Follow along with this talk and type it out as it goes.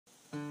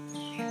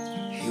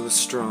was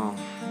strong.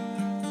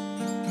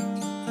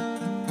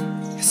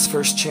 His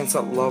first chance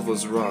at love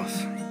was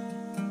rough.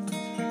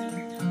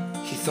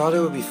 He thought it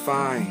would be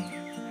fine,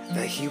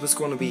 that he was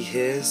going to be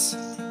his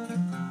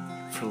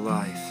for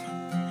life.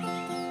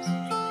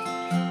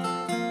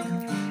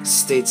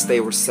 States they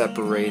were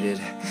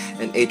separated,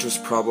 and age was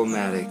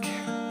problematic.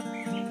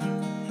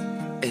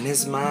 In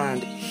his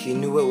mind, he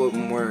knew it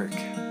wouldn't work,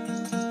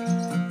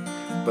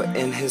 but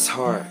in his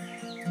heart,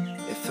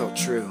 it felt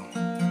true.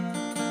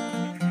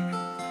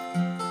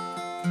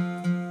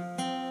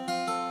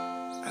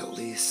 At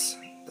least,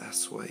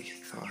 that's what he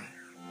thought.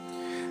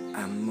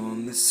 I'm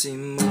on this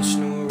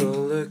emotional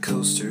roller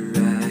coaster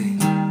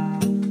ride.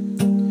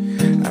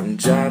 I'm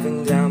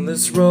driving down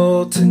this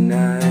road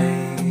tonight.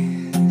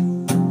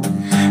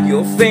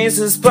 Your face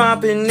is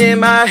popping in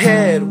my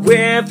head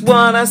with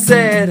what I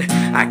said.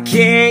 I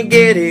can't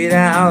get it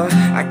out,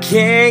 I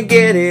can't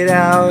get it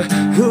out.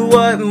 Who,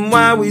 what, and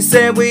why we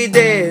said we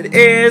did.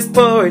 It's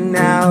pouring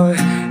out,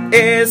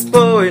 it's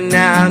pouring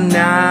out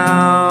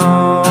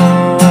now.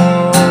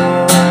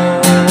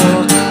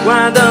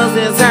 Why does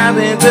this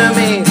happen to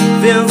me?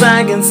 Feels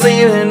like it's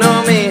leaving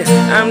on me.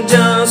 I'm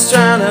just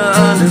trying to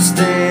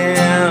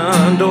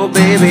understand. Oh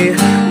baby,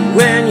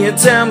 when you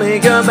tell me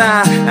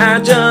goodbye, I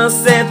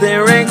just sit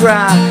there and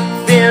cry,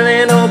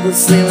 feeling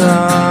hopelessly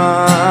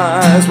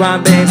lost. Why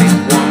baby,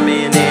 1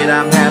 minute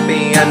I'm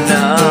happy,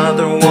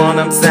 another one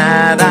I'm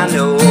sad. I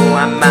know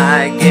I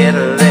might get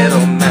a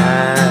little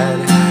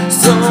mad.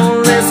 So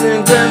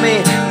listen to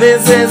me,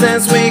 this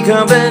isn't sweet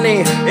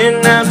company,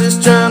 and I'm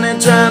just trying to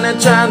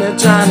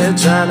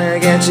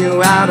get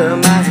you out of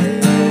my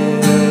head.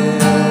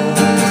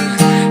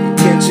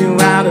 Get you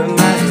out of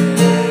my head.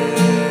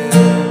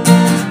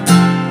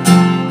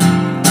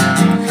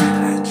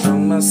 I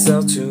drove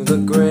myself to the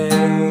grave,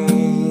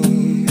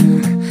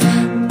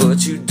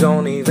 but you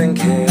don't even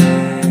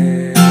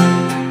care.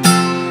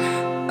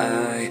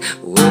 I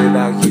worry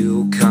about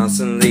you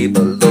constantly,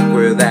 but look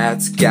where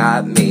that's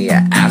got me.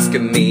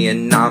 Asking me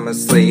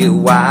anonymously,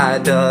 why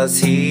does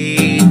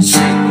he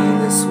treat me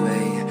this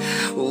way?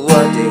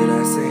 What did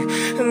I say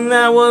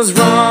that was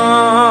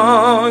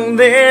wrong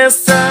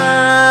this time?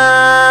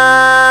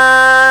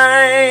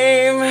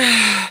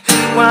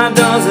 Why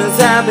does this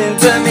happen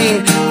to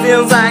me?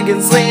 Feels like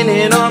it's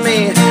leaning on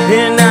me,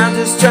 and I'm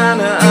just trying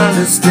to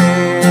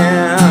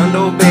understand.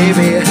 Oh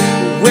baby,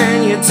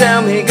 when you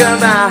tell me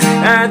goodbye,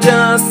 I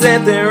just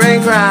sit there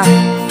and cry,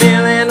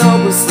 feeling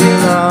hopelessly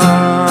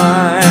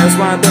lost.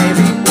 Why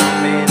baby,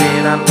 1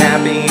 minute I'm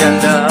happy,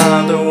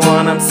 another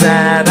one I'm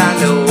sad. I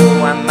know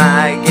I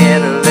might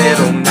get a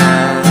little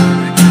mad.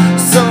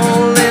 So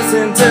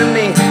listen to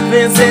me,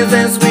 this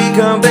isn't sweet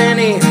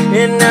company,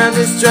 and I'm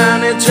just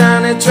trying to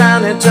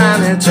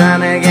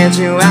get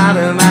you out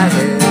of my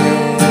head.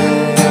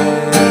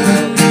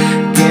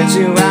 Get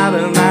you out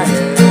of my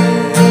head.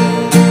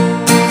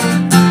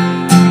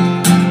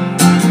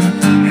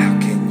 How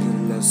can you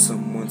love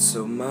someone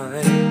so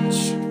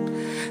much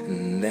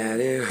that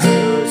it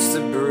hurts to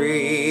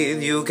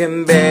breathe? You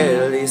can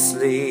barely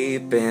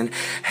sleep, and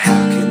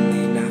how can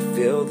they not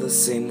feel the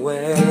same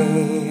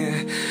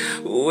way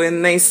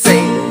when they say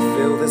they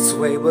feel this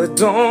way but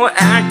don't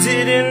act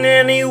it in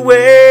any way?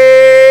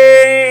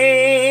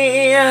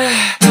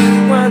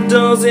 Why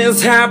does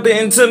this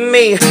happen to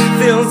me?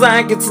 Feels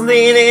like it's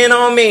leaning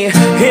on me,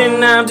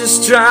 and I'm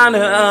just trying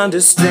to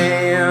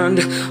understand.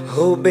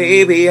 Oh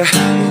baby,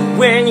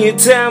 when you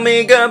tell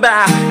me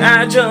goodbye,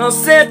 I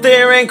just sit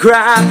there and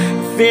cry,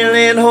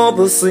 feeling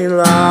hopelessly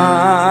lost.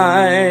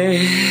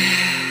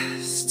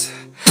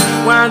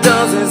 Why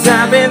does this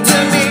happen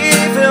to me?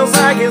 Feels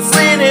like it's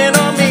leaning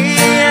on me,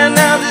 and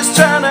I'm just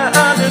trying to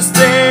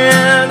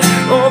understand.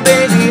 Oh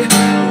baby,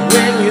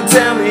 when you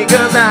tell me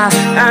goodbye,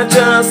 I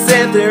just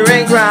sit there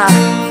and cry,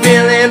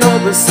 feeling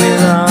hopelessly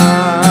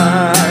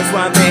lost.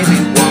 Why baby,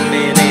 1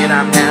 minute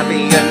I'm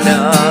happy,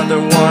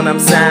 another one I'm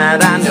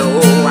sad. I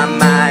know I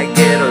might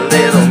get a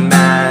little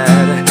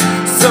mad.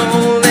 So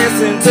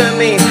listen to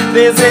me,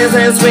 this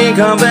isn't sweet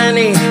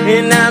company,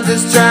 and I'm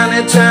just trying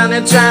to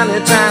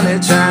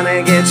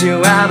get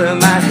you out of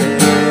my head.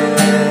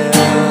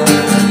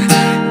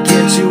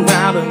 Get you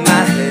out of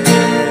my head.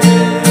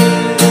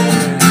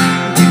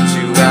 Get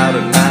you out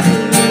of my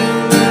head.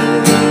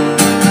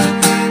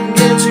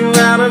 Get you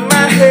out of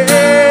my head.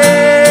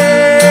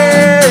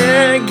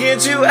 Get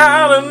you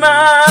out of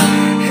my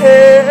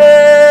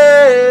head.